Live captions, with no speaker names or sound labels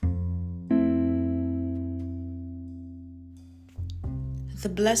The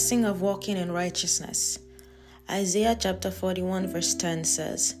blessing of walking in righteousness. Isaiah chapter 41 verse 10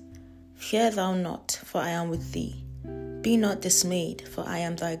 says, "Fear thou not, for I am with thee. Be not dismayed, for I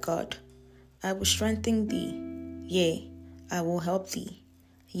am thy God. I will strengthen thee, yea, I will help thee.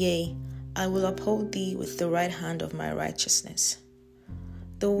 Yea, I will uphold thee with the right hand of my righteousness."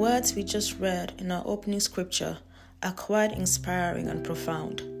 The words we just read in our opening scripture are quite inspiring and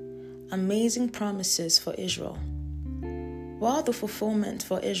profound. Amazing promises for Israel. While the fulfillment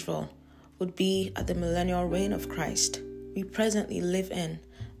for Israel would be at the millennial reign of Christ, we presently live in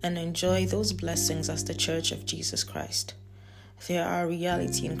and enjoy those blessings as the Church of Jesus Christ. They are a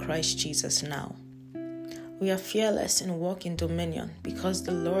reality in Christ Jesus now. We are fearless and walk in dominion because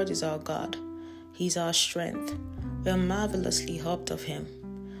the Lord is our God. He is our strength. We are marvelously helped of Him.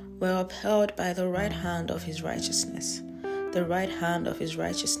 We are upheld by the right hand of His righteousness. The right hand of His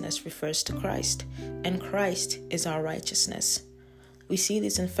righteousness refers to Christ, and Christ is our righteousness. We see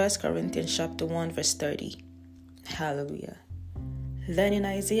this in 1 Corinthians chapter 1 verse 30. Hallelujah. Then in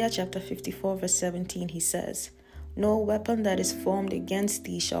Isaiah chapter 54 verse 17 he says, "No weapon that is formed against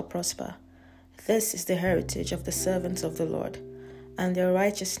thee shall prosper. This is the heritage of the servants of the Lord, and their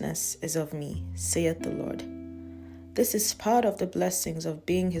righteousness is of me, saith the Lord." This is part of the blessings of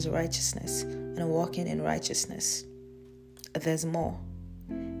being His righteousness and walking in righteousness. There's more.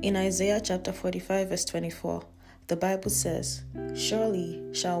 In Isaiah chapter 45 verse 24, the Bible says, "Surely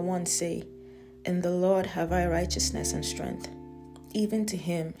shall one say, In the Lord have I righteousness and strength. Even to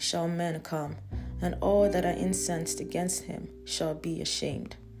Him shall men come, and all that are incensed against Him shall be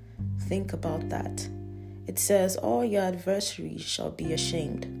ashamed." Think about that. It says all your adversaries shall be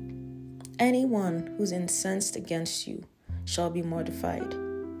ashamed. Anyone who's incensed against you shall be mortified,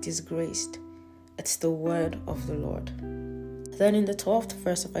 disgraced. It's the word of the Lord. Then in the 12th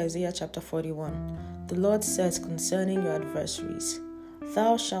verse of Isaiah chapter 41, the Lord says concerning your adversaries,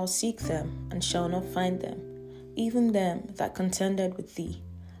 "Thou shalt seek them, and shalt not find them, even them that contended with thee.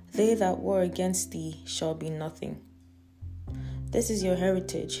 They that war against thee shall be nothing." This is your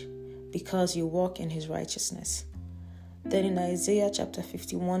heritage, because you walk in His righteousness. Then in Isaiah chapter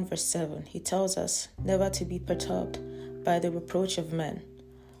 51 verse 7, He tells us never to be perturbed by the reproach of men.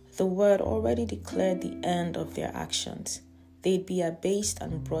 The word already declared the end of their actions. They'd be abased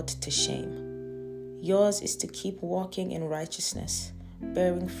and brought to shame. Yours is to keep walking in righteousness,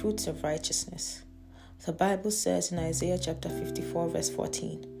 bearing fruits of righteousness. The Bible says in Isaiah chapter 54 verse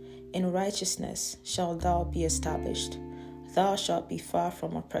 14, "In righteousness shalt thou be established. Thou shalt be far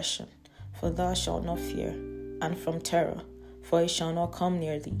from oppression, for thou shalt not fear, and from terror, for it shall not come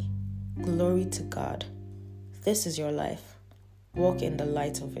near thee." Glory to God. This is your life. Walk in the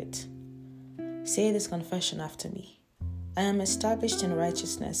light of it. Say this confession after me. I am established in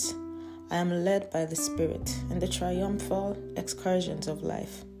righteousness. I am led by the Spirit in the triumphal excursions of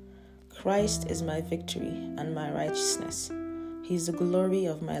life. Christ is my victory and my righteousness. He is the glory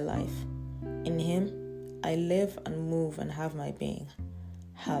of my life. In Him, I live and move and have my being.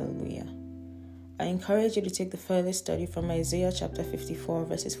 Hallelujah. I encourage you to take the further study from Isaiah chapter 54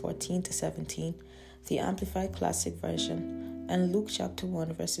 verses 14 to 17, the Amplified Classic Version, and Luke chapter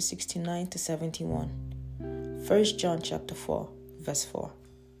 1 verses 69 to 71. 1 John chapter 4 verse 4.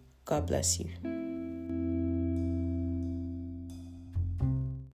 God bless you.